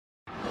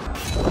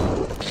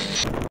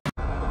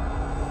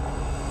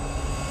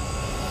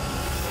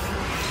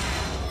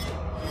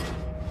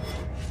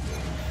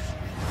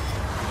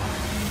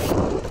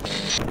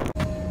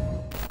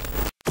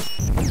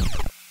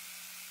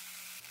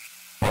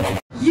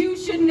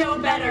should know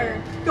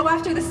better. Go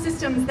after the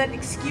systems that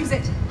excuse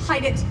it,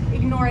 hide it,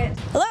 ignore it.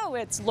 Hello,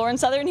 it's Lauren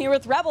Southern here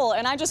with Rebel,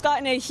 and I just got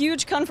in a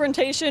huge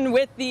confrontation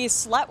with the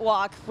slut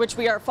walk, which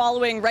we are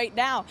following right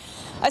now.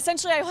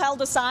 Essentially, I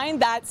held a sign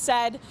that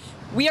said,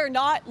 "We are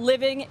not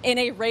living in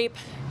a rape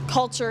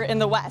culture in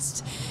the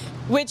West,"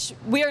 which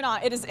we are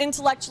not. It is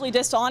intellectually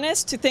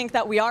dishonest to think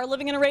that we are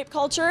living in a rape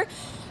culture.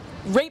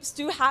 Rapes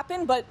do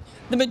happen, but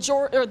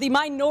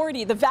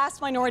the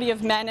vast minority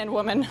of men and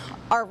women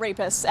are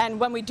rapists. And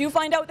when we do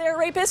find out they're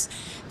rapists,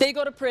 they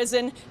go to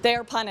prison, they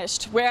are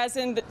punished. Whereas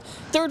in the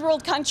third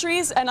world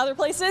countries and other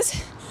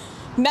places,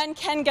 men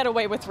can get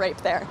away with rape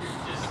there.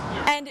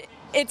 And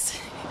it's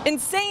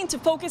insane to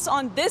focus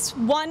on this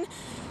one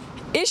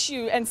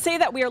issue and say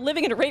that we are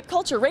living in a rape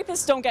culture.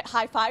 Rapists don't get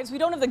high fives. We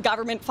don't have the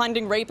government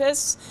funding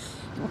rapists.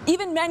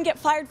 Even men get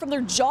fired from their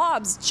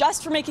jobs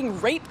just for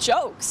making rape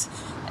jokes,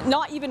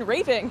 not even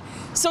raping.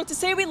 So to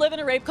say we live in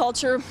a rape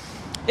culture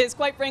is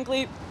quite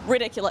frankly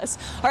ridiculous.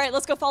 All right,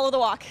 let's go follow the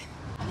walk.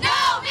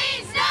 No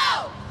means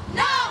no!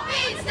 No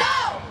means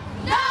no!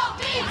 No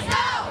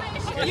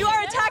means no! You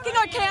are attacking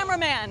our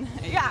cameraman.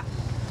 Yeah.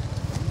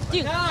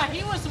 Nah,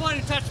 he was the one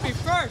who touched me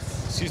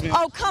first. Excuse me.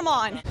 Oh, come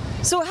on.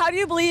 So how do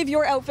you believe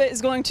your outfit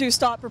is going to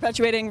stop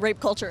perpetuating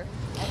rape culture?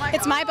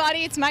 It's my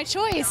body, it's my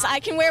choice. I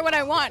can wear what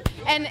I want.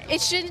 And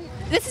this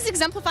is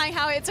exemplifying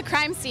how it's a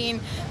crime scene.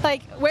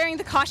 Like wearing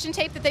the caution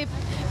tape that they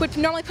would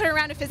normally put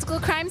around a physical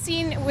crime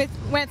scene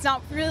when it's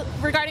not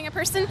regarding a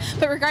person,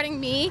 but regarding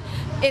me,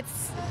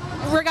 it's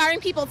regarding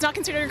people, it's not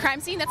considered a crime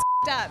scene. That's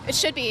up. It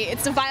should be.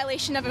 It's a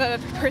violation of a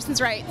person's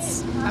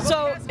rights.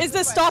 So is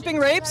this stopping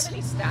rapes?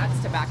 Any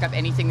stats to back up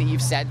anything that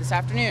you've said this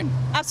afternoon?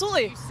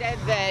 Absolutely. You said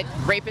that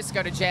rapists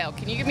go to jail.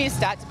 Can you give me a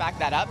stat to back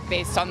that up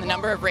based on the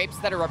number of rapes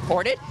that are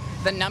reported,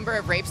 the number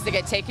of rapes that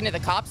get taken to the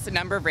cops, the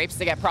number of rapes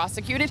that get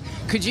prosecuted?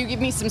 Could you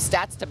give me some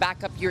stats to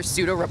back up your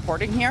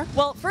pseudo-reporting here?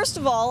 Well, first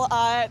of all,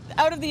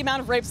 out of the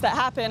amount of rapes that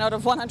happen, out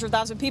of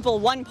 100,000 people,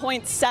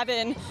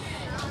 1.7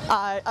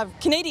 of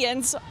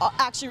Canadians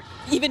actually,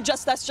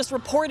 that's just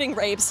reporting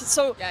rapes.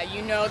 So yeah,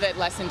 you know that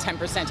less than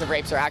 10% of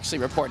rapes are actually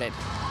reported.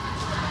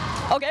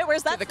 Okay,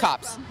 where's that? To the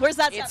cops. Where's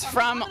that? It's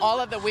from all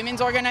of the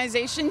women's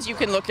organizations. You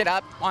can look it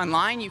up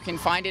online. You can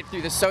find it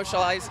through the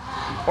socialized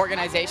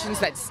organizations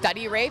that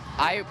study rape.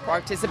 I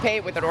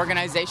participate with an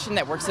organization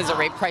that works as a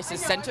rape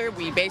crisis center.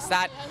 We base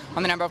that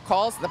on the number of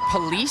calls. The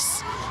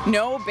police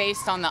know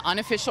based on the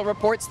unofficial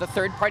reports, the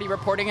third-party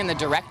reporting, and the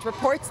direct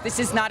reports. This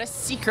is not a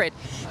secret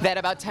that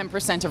about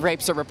 10% of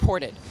rapes are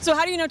reported. So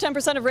how do you know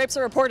 10% of rapes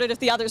are reported if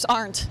the others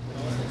aren't?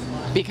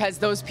 Because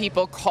those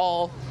people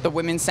call the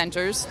women's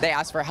centers, they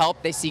ask for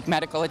help, they seek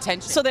medical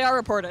attention. So they are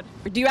reported.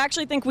 Do you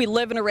actually think we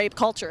live in a rape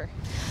culture?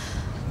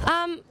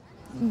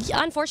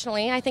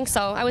 Unfortunately, I think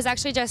so. I was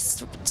actually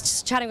just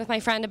chatting with my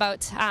friend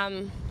about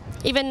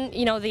even,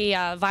 you know, the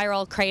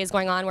viral craze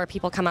going on where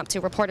people come up to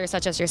reporters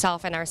such as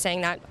yourself and are saying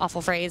that awful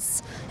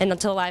phrase into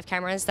the live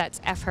cameras, that's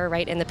F her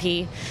right in the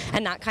P,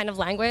 and that kind of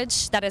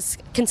language that is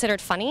considered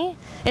funny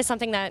is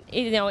something that,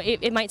 you know,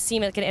 it might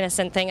seem like an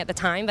innocent thing at the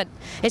time, but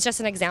it's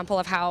just an example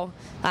of how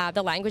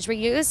the language we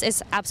use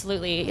is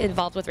absolutely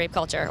involved with rape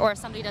culture. Or if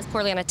somebody does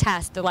poorly on a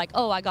test, they're like,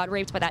 oh, I got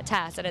raped by that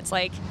test, and it's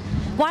like,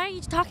 why are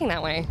you talking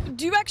that way?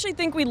 Do you actually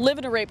think we live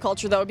in a rape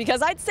culture, though?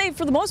 Because I'd say,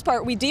 for the most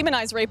part, we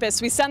demonize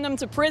rapists. We send them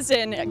to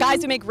prison.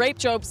 Guys who make rape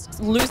jokes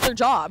lose their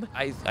job.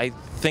 I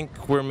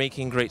think we're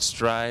making great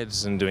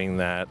strides in doing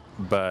that,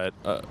 but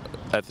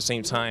at the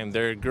same time,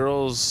 there are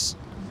girls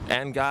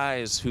and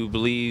guys who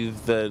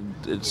believe that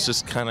it's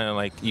just kind of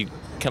like you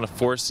kind of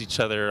force each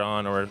other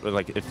on, or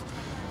like if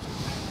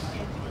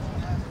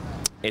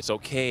it's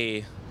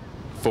okay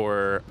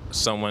for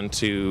someone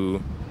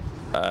to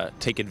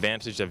take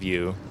advantage of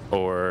you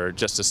or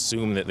just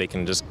assume that they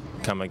can just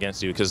come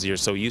against you because you're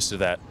so used to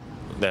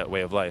that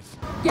way of life.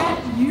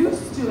 Get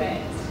used to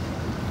it.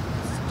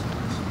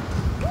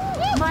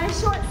 My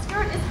short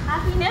skirt is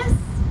happiness.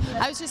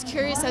 I was just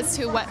curious as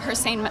to what her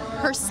sign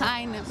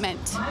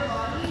meant.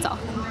 That's all.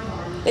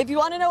 If you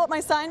want to know what my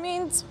sign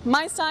means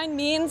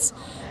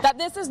that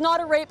this is not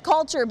a rape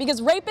culture,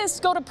 because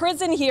rapists go to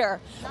prison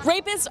here.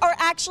 Rapists are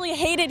actually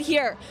hated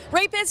here.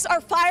 Rapists are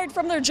fired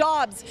from their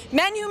jobs.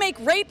 Men who make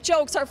rape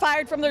jokes are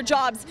fired from their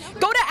jobs.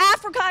 Go to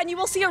Africa and you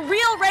will see a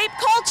real rape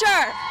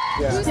culture.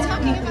 Who's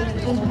talking about it?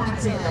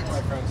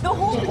 The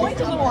whole point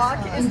of the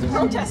walk is to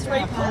protest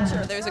rape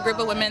culture. There's a group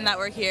of women that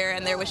were here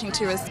and they're wishing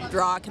to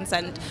withdraw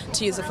consent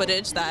to use the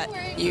footage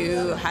that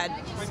you had,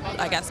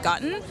 I guess,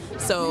 gotten.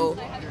 So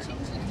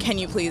can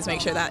you please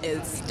make sure that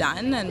is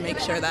done and make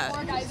sure that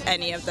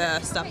any of the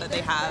stuff that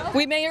they have...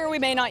 We may or we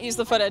may not use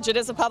the footage. It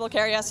is a public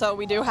area, so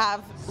we do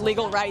have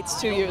legal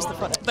rights to use the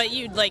footage. But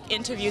you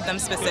interviewed them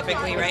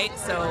specifically, right?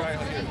 So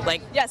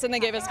yes, and they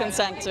gave us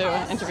consent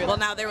to interview them. Well,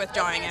 now they're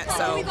withdrawing it,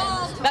 so...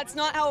 That's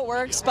not how it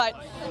works,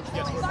 but...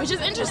 Which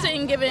is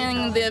interesting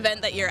given the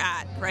event that you're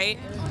at, right?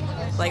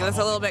 Like, that's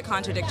a little bit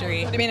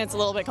contradictory. What do you mean it's a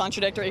little bit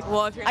contradictory?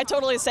 Well, if you're I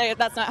totally say it,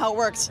 that's not how it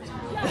works.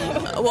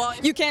 Well,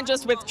 You can't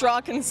just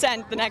withdraw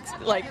consent the next,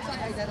 like,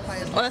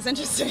 well, that's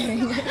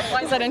interesting.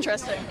 why is that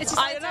interesting? It's just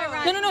I don't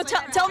know. No, no, no,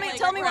 tell me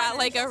why.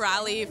 Like a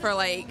rally for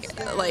like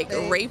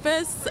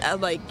rapists,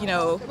 like, you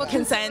know,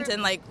 consent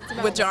and like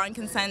withdrawing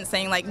consent,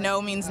 saying like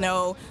no means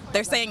no.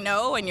 They're saying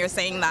no, and you're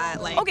saying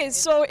that like. Okay,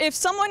 so if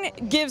someone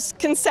gives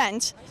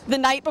consent the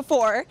night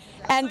before,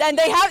 and then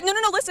they have, no,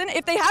 listen,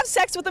 if they have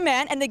sex with a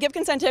man and they give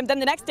consent to him, then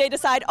the next day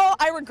decide, oh,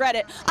 I regret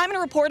it, I'm going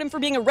to report him for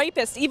being a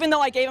rapist, even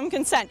though I gave him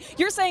consent.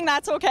 You're saying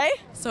that's okay?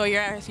 So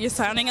you're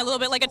sounding a little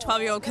bit like a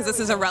 12-year-old because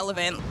this is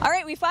irrelevant. All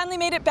right, we finally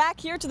made it back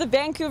here to the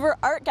Vancouver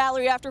Art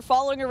Gallery after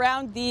following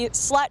around the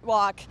slut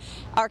walk.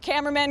 Our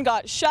cameraman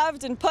got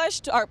shoved and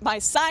pushed, my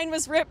sign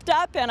was ripped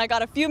up, and I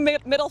got a few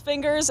middle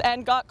fingers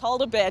and got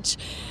called a bitch.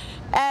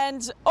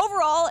 And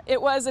overall, it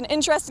was an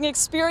interesting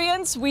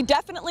experience. We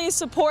definitely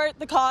support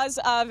the cause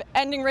of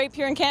ending rape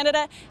here in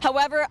Canada.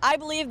 However, I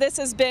believe this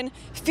has been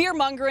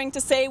fear-mongering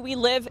to say we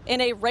live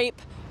in a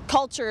rape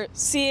culture,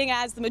 seeing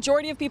as the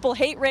majority of people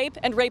hate rape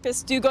and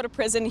rapists do go to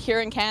prison here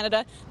in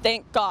Canada,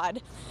 thank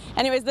God.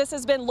 Anyways, this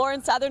has been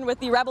Lauren Southern with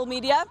the Rebel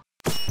Media.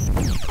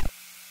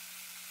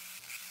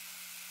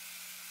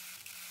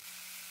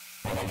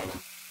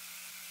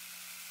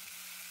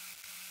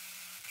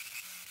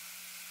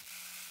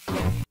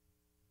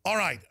 All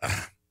right.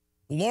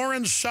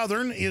 Lauren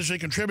Southern is a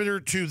contributor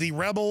to the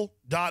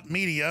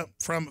Rebel.media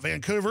from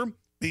Vancouver,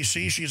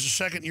 BC. She's a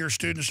second-year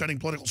student studying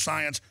political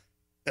science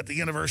at the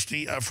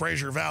University of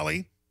Fraser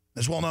Valley.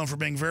 Is well known for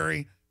being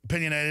very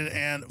opinionated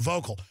and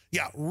vocal.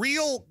 Yeah,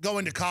 real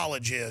going to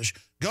college is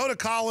go to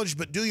college,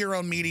 but do your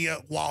own media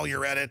while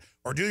you're at it,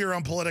 or do your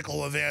own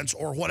political events,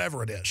 or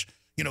whatever it is.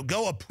 You know,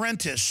 go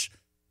apprentice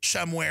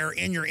somewhere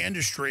in your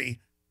industry,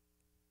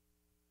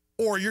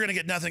 or you're going to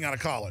get nothing out of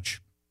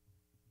college.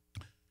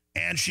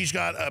 And she's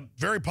got a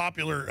very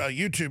popular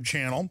YouTube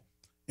channel,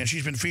 and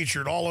she's been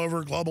featured all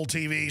over Global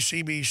TV,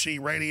 CBC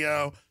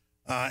Radio,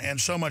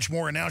 and so much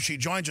more. And now she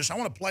joins us. I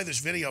want to play this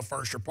video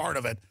first, or part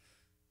of it,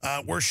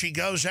 where she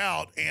goes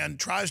out and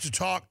tries to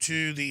talk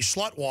to the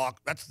slut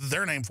walk. That's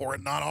their name for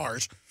it, not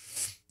ours.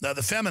 The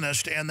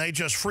feminist, and they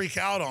just freak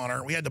out on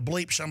her. We had to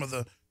bleep some of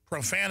the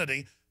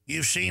profanity.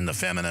 You've seen the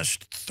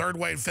feminist,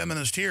 third-wave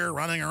feminist here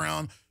running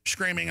around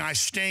screaming, I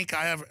stink,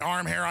 I have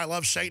arm hair, I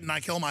love Satan, I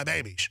kill my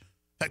babies.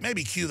 In fact,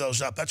 maybe cue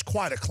those up. That's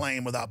quite a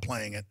claim without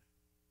playing it.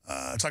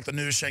 It's like the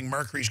news saying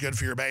mercury's good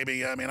for your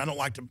baby. I mean, I don't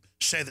like to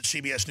say that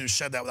CBS News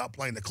said that without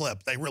playing the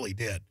clip. They really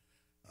did.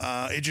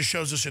 It just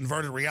shows this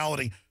inverted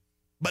reality.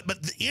 But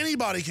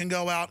anybody can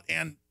go out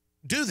and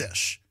do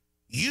this.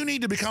 You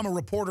need to become a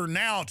reporter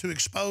now to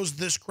expose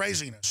this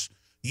craziness.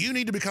 You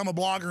need to become a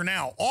blogger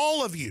now.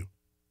 All of you.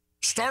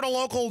 Start a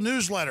local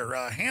newsletter.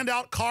 Hand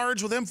out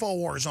cards with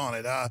Infowars on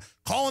it.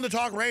 Call into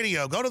talk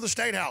radio. Go to the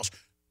State House.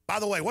 By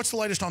the way, what's the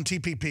latest on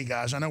TPP,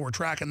 guys? I know we're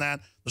tracking that.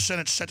 The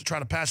Senate's set to try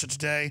to pass it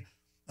today.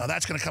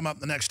 That's going to come up in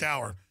the next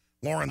hour.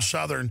 Lauren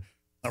Southern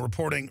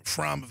reporting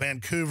from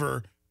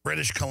Vancouver,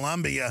 British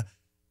Columbia.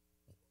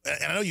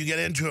 And I know you get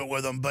into it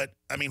with them, but,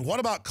 I mean, what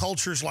about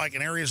cultures like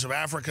in areas of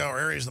Africa or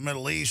areas of the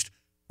Middle East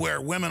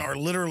where women are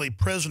literally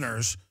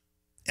prisoners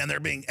and they're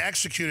being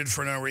executed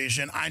for no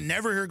reason? I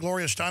never hear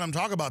Gloria Steinem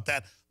talk about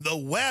that. The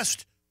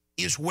West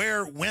is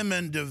where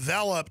women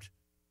developed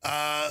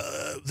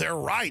their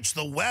rights.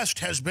 The West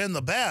has been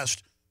the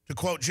best, to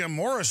quote Jim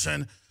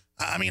Morrison.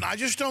 I mean, I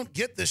just don't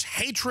get this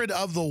hatred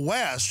of the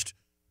West,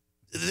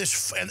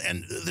 this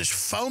and this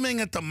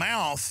foaming at the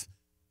mouth,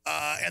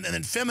 and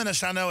then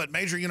feminists, I know, at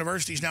major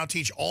universities now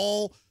teach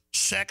all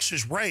sex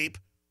is rape.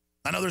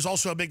 I know there's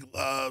also a big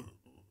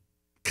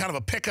kind of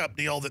a pickup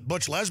deal that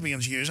butch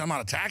lesbians use. I'm not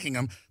attacking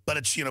them, but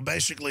it's, you know,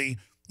 basically,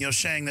 you know,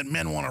 saying that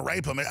men want to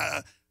rape them.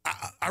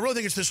 I really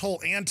think it's this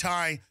whole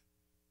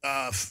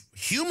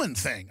human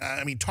thing.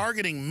 I mean,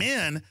 targeting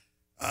men.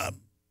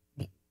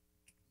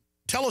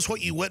 Tell us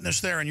what you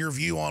witnessed there and your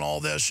view on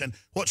all this and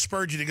what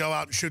spurred you to go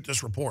out and shoot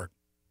this report.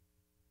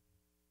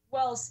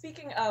 Well,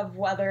 speaking of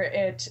whether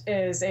it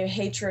is a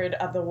hatred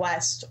of the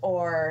West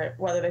or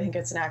whether they think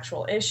it's an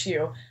actual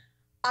issue,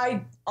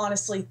 I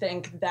honestly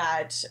think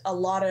that a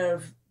lot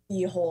of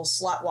the whole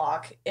slut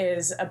walk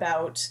is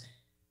about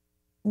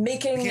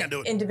making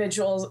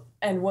individuals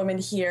and women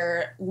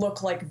here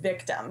look like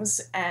victims.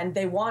 And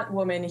they want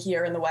women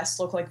here in the West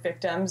to look like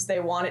victims. They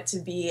want it to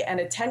be an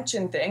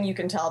attention thing. You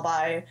can tell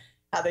by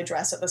how they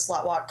dress at the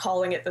slut walk,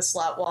 calling it the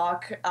slut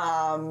walk.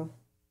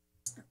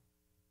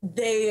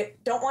 They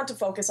don't want to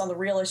focus on the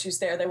real issues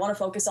there. They want to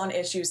focus on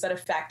issues that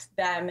affect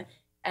them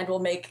and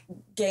will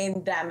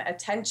gain them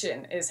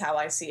attention, is how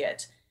I see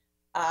it.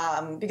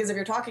 Because if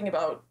you're talking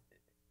about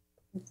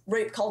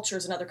rape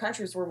cultures in other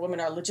countries where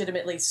women are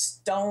legitimately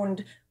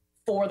stoned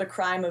for the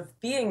crime of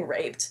being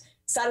raped,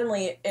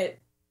 suddenly it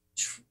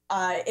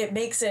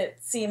makes it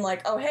seem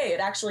like, oh, hey,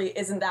 it actually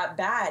isn't that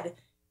bad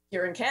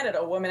here in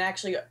Canada. Women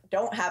actually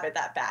don't have it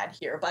that bad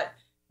here. But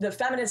the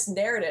feminist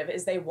narrative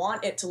is they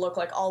want it to look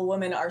like all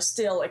women are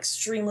still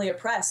extremely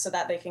oppressed so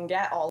that they can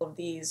get all of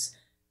these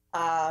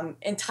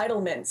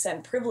entitlements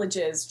and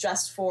privileges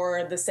just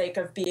for the sake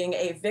of being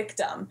a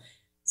victim.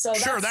 So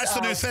sure, that's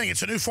the new thing.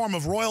 It's a new form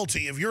of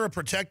royalty. If you're a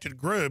protected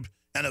group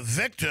and a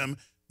victim,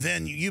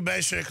 then you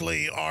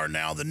basically are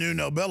now the new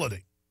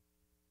nobility.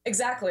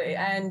 Exactly,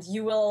 and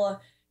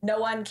no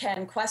one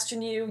can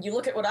question you. You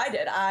look at what I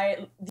did.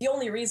 The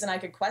only reason I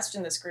could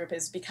question this group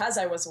is because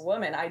I was a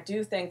woman. I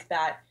do think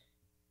that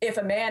if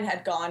a man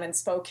had gone and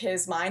spoke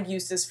his mind,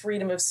 used his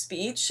freedom of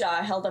speech,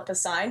 held up a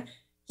sign,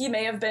 he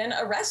may have been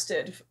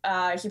arrested.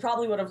 He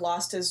probably would have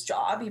lost his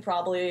job. He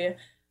probably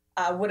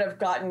would have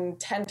gotten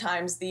 10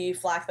 times the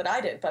flack that I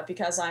did. But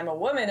because I'm a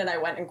woman and I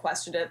went and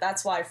questioned it,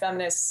 that's why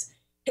feminists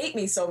hate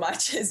me so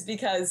much, is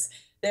because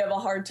they have a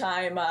hard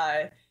time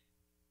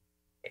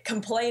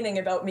complaining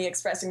about me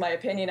expressing my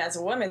opinion as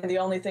a woman. The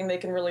only thing they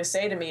can really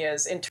say to me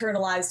is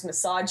internalized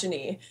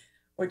misogyny,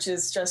 which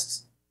is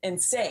just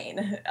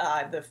insane.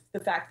 The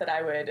fact that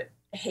I would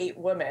hate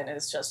women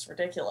is just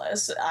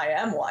ridiculous. I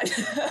am one.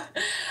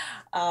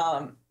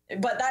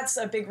 But that's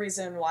a big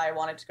reason why I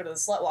wanted to go to the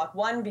slut walk.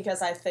 One,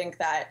 because I think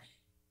that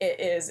it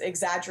is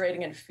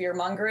exaggerating and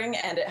fear-mongering,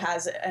 and it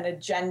has an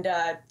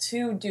agenda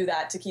to do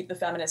that, to keep the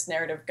feminist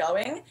narrative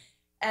going.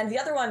 And the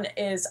other one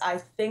is I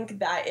think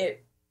that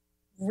it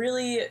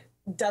really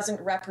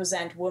doesn't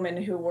represent women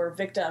who were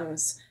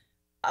victims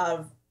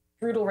of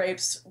brutal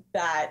rapes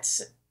that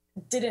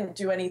didn't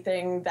do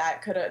anything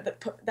that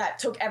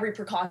took every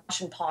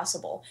precaution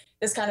possible.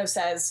 This kind of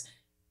says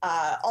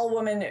all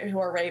women who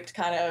are raped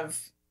kind of,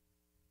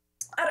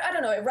 I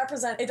don't know,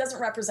 it doesn't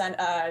represent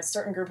a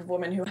certain group of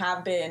women who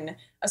have been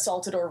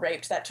assaulted or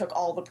raped that took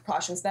all the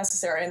precautions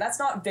necessary. And that's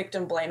not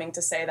victim blaming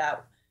to say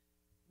that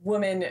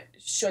women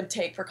should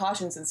take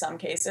precautions in some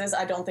cases.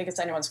 I don't think it's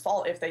anyone's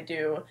fault if they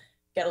do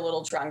get a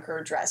little drunk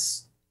or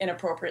dress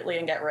inappropriately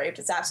and get raped.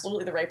 It's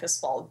absolutely the rapist's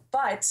fault.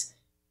 But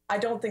I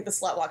don't think the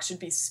slut walk should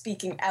be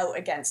speaking out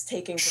against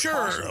taking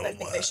precautions. Sure. I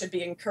think they should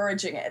be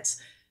encouraging it.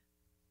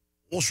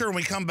 Well, sure, when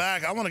we come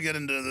back, I want to get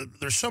into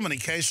there's so many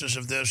cases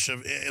of this,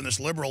 in this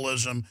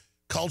liberalism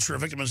culture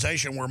of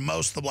victimization, where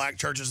most of the black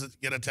churches that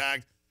get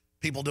attacked,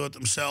 people do it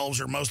themselves,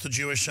 or most of the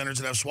Jewish centers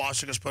that have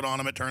swastikas put on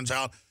them, it turns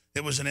out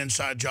it was an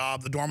inside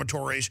job. The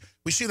dormitories,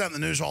 we see that in the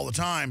news all the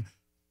time.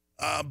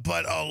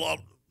 But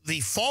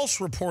the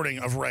false reporting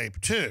of rape,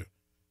 too.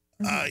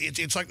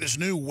 It's like this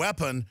new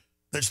weapon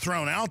that's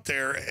thrown out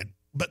there.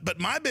 But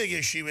my big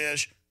issue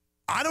is,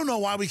 I don't know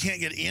why we can't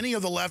get any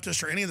of the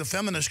leftists or any of the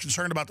feminists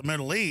concerned about the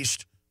Middle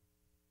East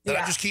that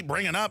I just keep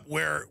bringing up,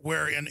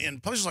 where in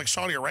places like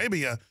Saudi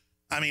Arabia,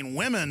 I mean,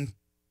 women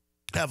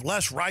have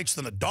less rights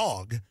than a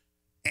dog,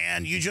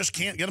 and you just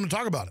can't get them to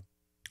talk about it.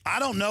 I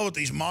don't know what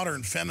these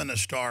modern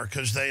feminists are,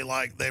 because they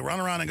run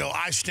around and go,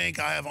 I stink,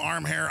 I have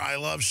arm hair, I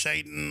love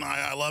Satan,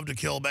 I love to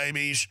kill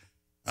babies,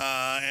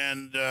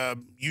 and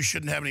you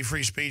shouldn't have any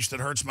free speech that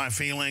hurts my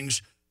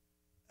feelings.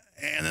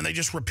 And then they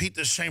just repeat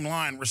this same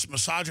line,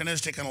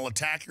 misogynistic, and they'll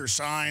attack your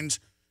signs,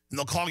 and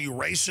they'll call you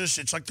racist.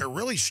 It's like they're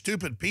really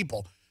stupid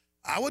people.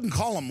 I wouldn't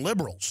call them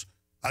liberals.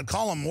 I'd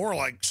call them more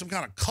like some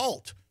kind of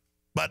cult.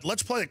 But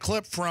let's play a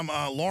clip from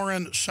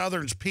Lauren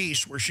Southern's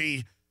piece where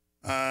she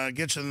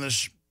gets in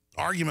this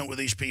argument with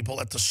these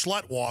people at the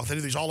slut walk. They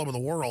do these all over the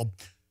world,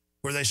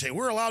 where they say,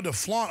 we're allowed to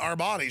flaunt our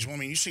bodies. Well, I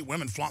mean, you see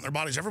women flaunt their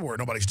bodies everywhere.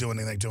 Nobody's doing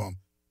anything to them.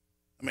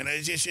 I mean,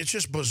 it's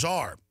just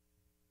bizarre.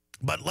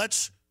 But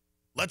let's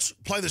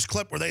play this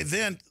clip where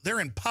they're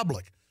in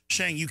public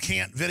saying you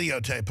can't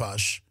videotape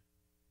us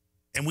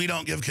and we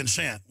don't give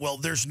consent. Well,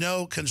 there's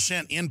no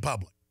consent in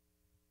public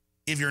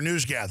if you're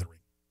news gathering.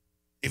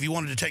 If you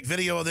wanted to take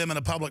video of them in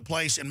a public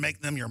place and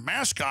make them your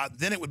mascot,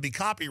 then it would be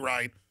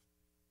copyright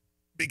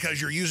because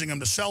you're using them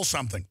to sell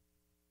something.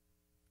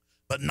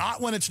 But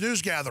not when it's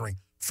news gathering.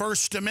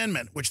 First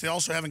Amendment, which they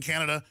also have in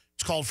Canada,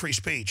 it's called free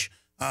speech.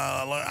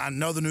 I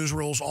know the news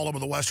rules all over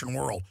the Western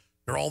world.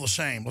 They're all the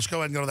same. Let's go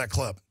ahead and go to that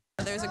clip.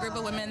 There's a group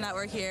of women that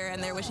were here,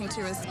 and they're wishing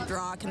to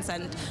withdraw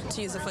consent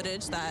to use the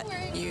footage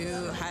that you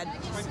had,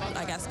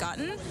 I guess,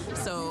 gotten.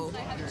 So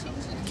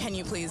can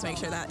you please make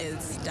sure that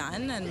is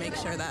done and make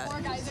sure that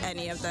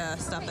any of the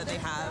stuff that they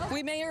have...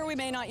 We may or we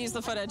may not use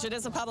the footage. It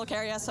is a public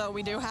area, so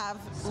we do have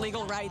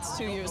legal rights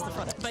to use the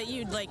footage. But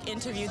you,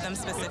 interviewed them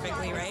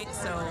specifically, right?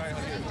 So,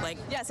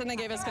 Yes, and they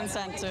gave us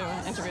consent to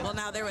interview them. Well,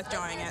 now they're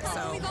withdrawing it,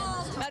 so...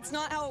 That's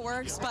not how it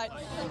works, but...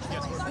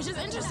 Which is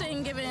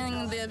interesting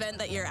given the event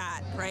that you're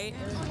at, right?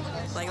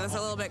 That's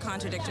a little bit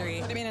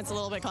contradictory. I mean, it's a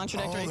little bit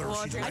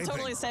contradictory. I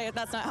totally say it.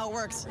 That's not how it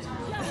works.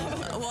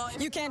 Well,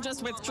 you can't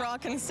just withdraw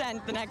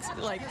consent the next,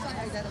 Well,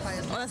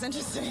 that's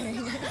interesting.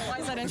 Why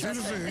is that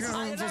interesting?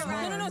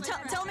 No.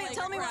 Tell me.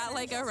 We're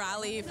at a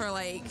rally for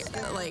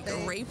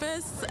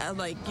rapists,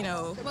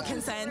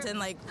 consent and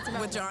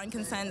withdrawing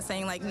consent,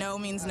 saying no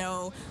means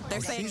no.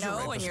 They're saying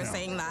no, and you're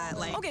saying that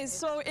Okay,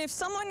 so if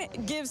someone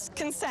gives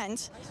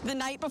consent the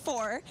night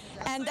before,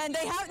 and then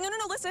they have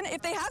listen,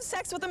 if they have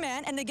sex with a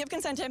man and they give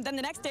consent to him, then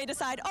the next day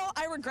decide, oh,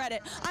 I regret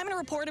it. I'm going to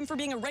report him for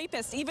being a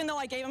rapist, even though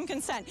I gave him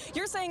consent.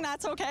 You're saying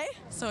that's okay?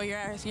 So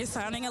you're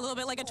sounding a little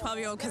bit like a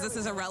 12-year-old because this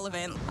is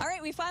irrelevant. All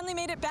right, we finally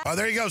made it back.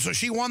 There you go. So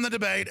she won the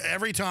debate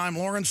every time.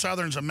 Lauren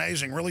Southern's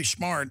amazing, really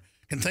smart,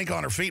 can think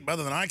on her feet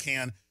better than I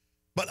can.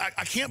 But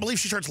I can't believe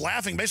she starts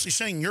laughing, basically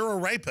saying you're a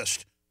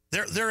rapist.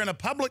 They're in a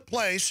public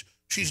place.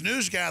 She's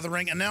news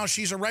gathering, and now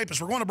she's a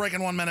rapist. We're going to break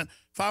in 1 minute.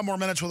 5 more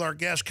minutes with our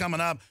guest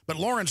coming up. But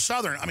Lauren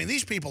Southern, I mean,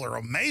 these people are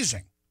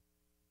amazing.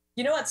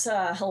 You know what's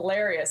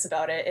hilarious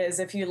about it is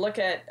if you look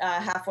at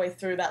halfway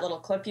through that little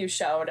clip you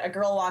showed, a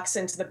girl walks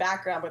into the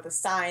background with a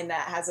sign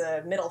that has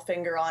a middle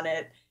finger on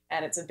it,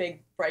 and it's a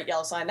big bright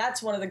yellow sign.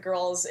 That's one of the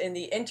girls in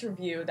the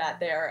interview that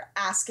they're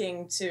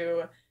asking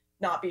to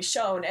not be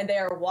shown, and they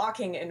are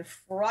walking in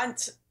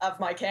front of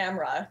my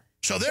camera.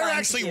 So they're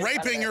actually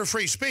raping your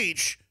free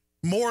speech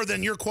more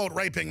than you're, quote,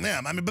 raping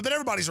them. I mean, but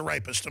everybody's a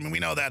rapist. I mean, we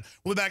know that.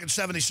 We'll be back in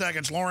 70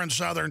 seconds. Lauren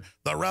Southern,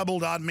 the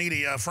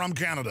Rebel.media from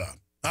Canada.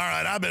 All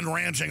right, I've been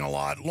ranting a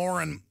lot.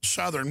 Lauren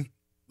Southern,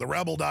 the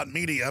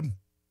Rebel.media,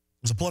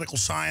 is a political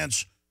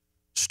science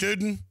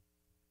student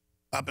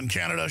up in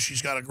Canada.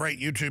 She's got a great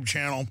YouTube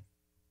channel.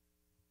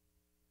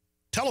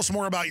 Tell us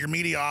more about your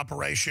media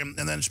operation,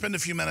 and then spend a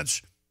few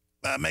minutes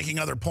making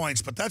other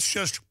points. But that's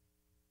just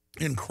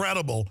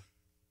incredible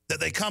that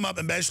they come up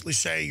and basically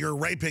say you're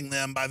raping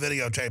them by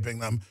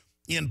videotaping them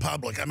in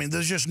public. I mean,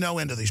 there's just no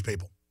end to these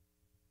people.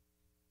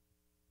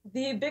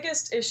 The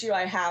biggest issue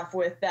I have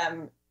with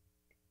them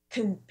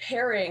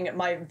comparing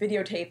my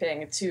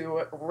videotaping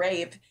to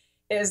rape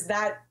is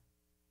that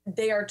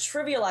they are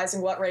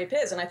trivializing what rape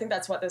is. And I think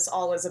that's what this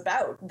all is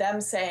about.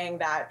 Them saying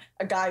that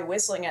a guy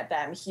whistling at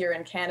them here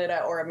in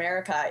Canada or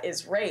America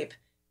is rape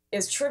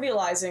is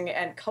trivializing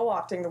and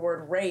co-opting the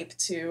word rape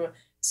to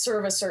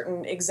serve a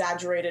certain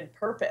exaggerated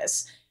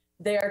purpose.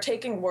 They are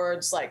taking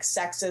words like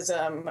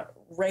sexism,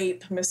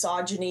 rape,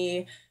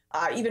 misogyny,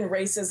 even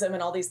racism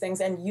and all these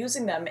things, and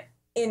using them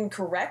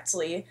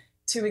incorrectly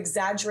to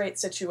exaggerate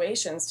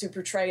situations, to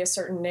portray a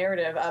certain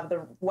narrative of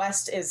the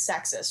West is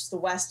sexist, the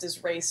West is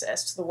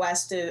racist, the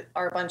West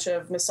are a bunch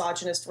of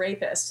misogynist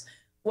rapists.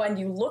 When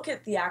you look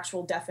at the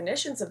actual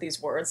definitions of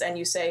these words and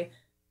you say,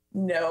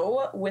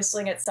 no,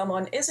 whistling at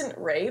someone isn't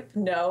rape,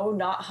 no,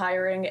 not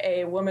hiring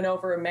a woman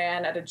over a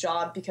man at a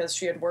job because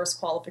she had worse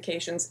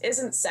qualifications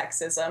isn't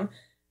sexism,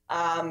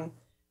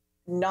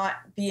 not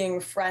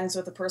being friends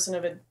with a person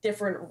of a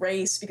different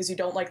race because you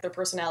don't like their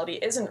personality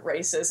isn't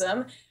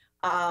racism.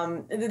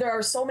 There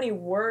are so many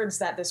words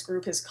that this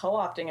group is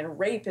co-opting, and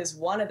rape is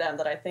one of them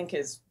that I think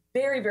is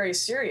very, very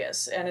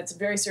serious. And it's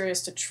very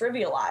serious to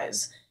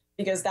trivialize,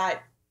 because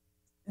that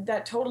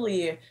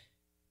totally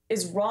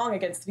is wrong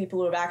against the people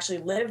who have actually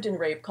lived in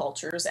rape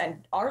cultures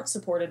and aren't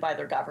supported by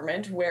their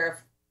government,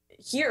 where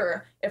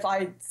if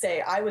I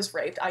say I was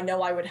raped, I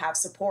know I would have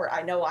support.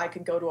 I know I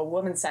could go to a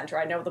women's center.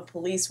 I know the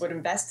police would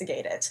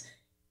investigate it.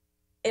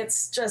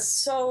 It's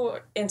just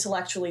so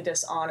intellectually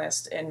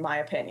dishonest, in my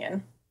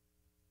opinion.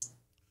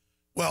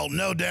 Well,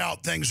 no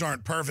doubt things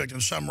aren't perfect,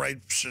 and some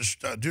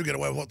rapists do get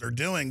away with what they're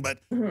doing, but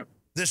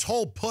this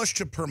whole push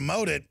to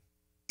promote it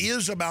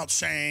is about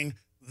saying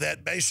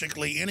that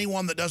basically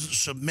anyone that doesn't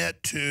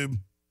submit to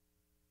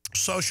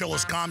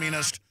socialist,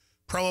 communist,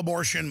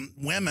 pro-abortion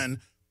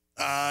women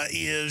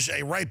is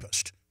a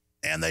rapist.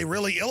 And they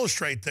really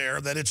illustrate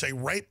there that it's a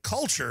rape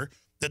culture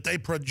that they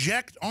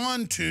project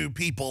onto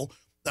people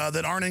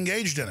that aren't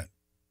engaged in it.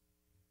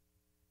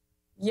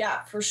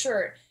 Yeah, for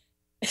sure.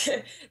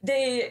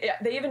 They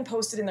even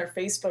posted in their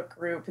Facebook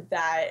group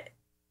that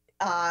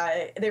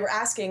they were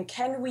asking,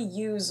 can we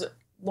use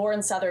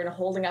Lauren Southern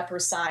holding up her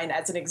sign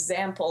as an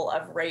example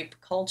of rape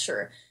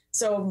culture?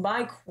 So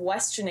my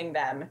questioning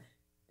them,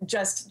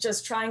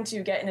 just trying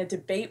to get in a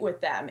debate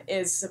with them,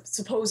 is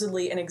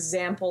supposedly an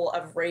example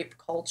of rape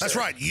culture. That's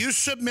right. You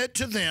submit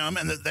to them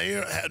and that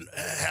they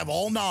have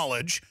all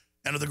knowledge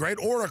and are the great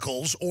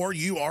oracles, or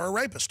you are a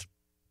rapist.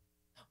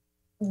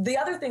 The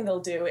other thing they'll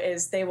do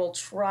is they will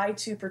try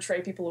to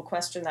portray people who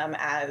question them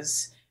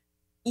as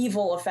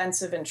evil,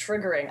 offensive, and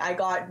triggering. I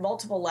got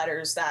multiple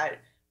letters that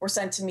were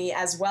sent to me,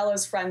 as well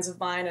as friends of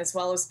mine, as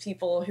well as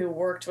people who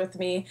worked with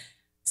me,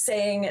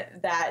 saying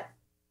that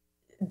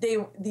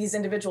these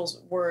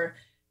individuals were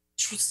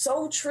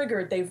so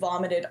triggered they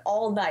vomited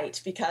all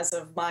night because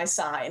of my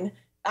sign.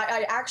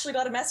 I actually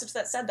got a message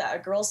that said that. A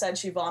girl said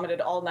she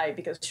vomited all night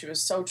because she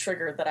was so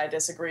triggered that I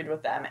disagreed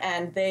with them.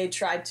 And they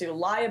tried to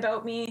lie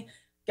about me,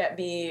 get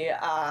me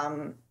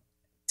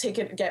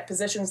get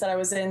positions that I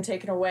was in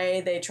taken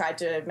away. They tried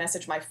to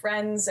message my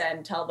friends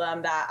and tell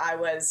them that I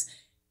was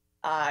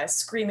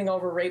screaming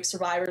over rape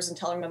survivors and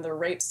telling them the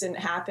rapes didn't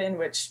happen,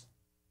 which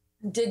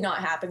did not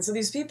happen. So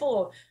these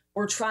people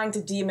were trying to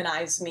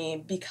demonize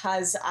me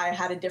because I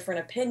had a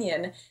different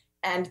opinion,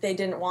 and they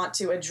didn't want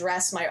to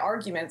address my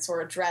arguments or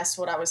address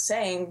what I was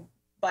saying,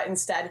 but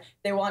instead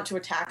they want to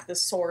attack the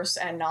source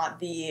and not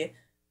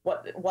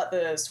what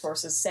the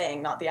source is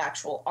saying, not the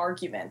actual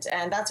argument.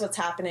 And that's what's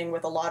happening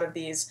with a lot of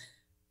these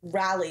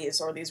rallies,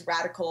 or these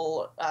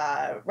radical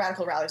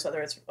rallies,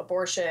 whether it's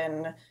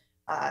abortion,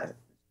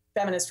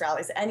 feminist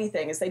rallies,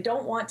 anything, is they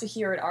don't want to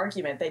hear an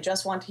argument. They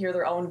just want to hear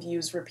their own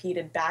views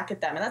repeated back at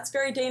them. And that's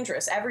very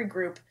dangerous. Every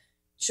group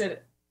should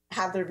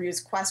have their views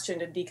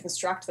questioned and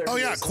deconstruct their views. Oh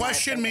yeah,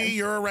 question me,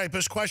 you're a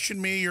rapist.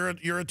 Question me, you're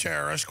a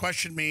terrorist.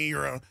 Question me,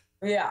 you're a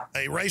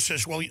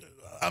racist. Well,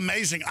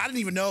 amazing. I didn't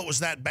even know it was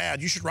that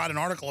bad. You should write an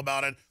article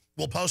about it.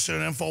 We'll post it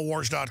at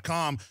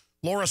Infowars.com.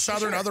 Laura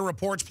Southern, other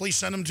reports, please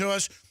send them to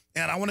us.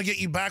 And I want to get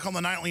you back on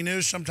the Nightly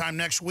News sometime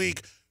next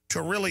week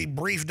to really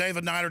brief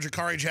David Knight or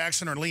Jakari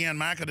Jackson or Leanne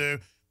McAdoo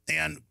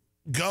and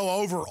go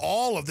over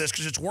all of this,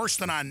 because it's worse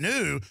than I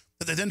knew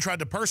that they then tried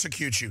to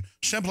persecute you.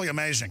 Simply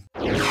amazing.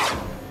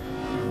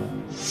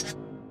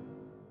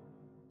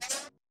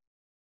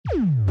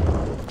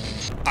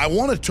 I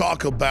want to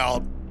talk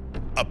about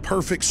a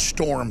perfect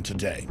storm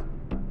today.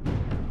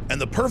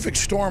 And the perfect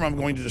storm I'm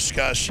going to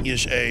discuss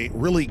is a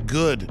really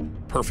good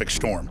perfect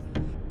storm.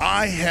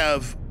 I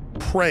have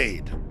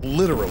prayed,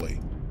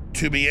 literally,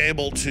 to be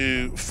able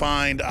to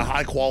find a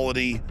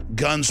high-quality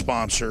gun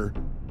sponsor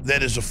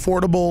that is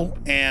affordable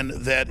and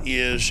that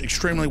is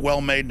extremely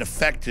well-made and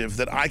effective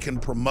that I can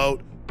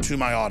promote to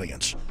my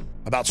audience.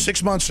 About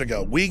 6 months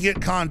ago, we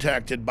get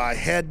contacted by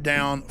Head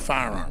Down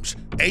Firearms,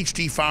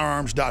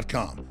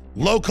 hdfirearms.com.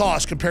 Low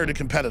cost compared to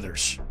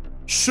competitors,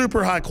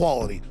 super high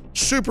quality,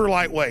 super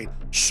lightweight,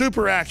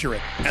 super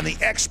accurate, and the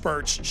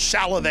experts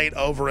salivate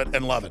over it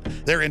and love it.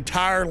 Their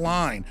entire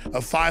line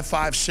of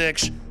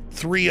 5.56,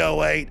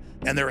 308,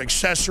 and their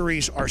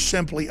accessories are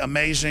simply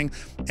amazing,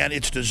 and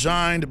it's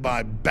designed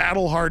by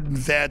battle-hardened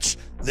vets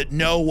that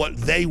know what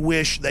they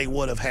wish they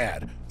would have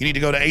had. You need to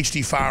go to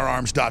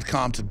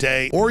hdfirearms.com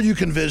today, or you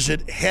can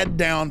visit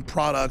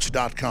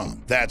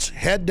headdownproducts.com. That's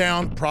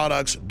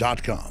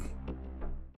headdownproducts.com.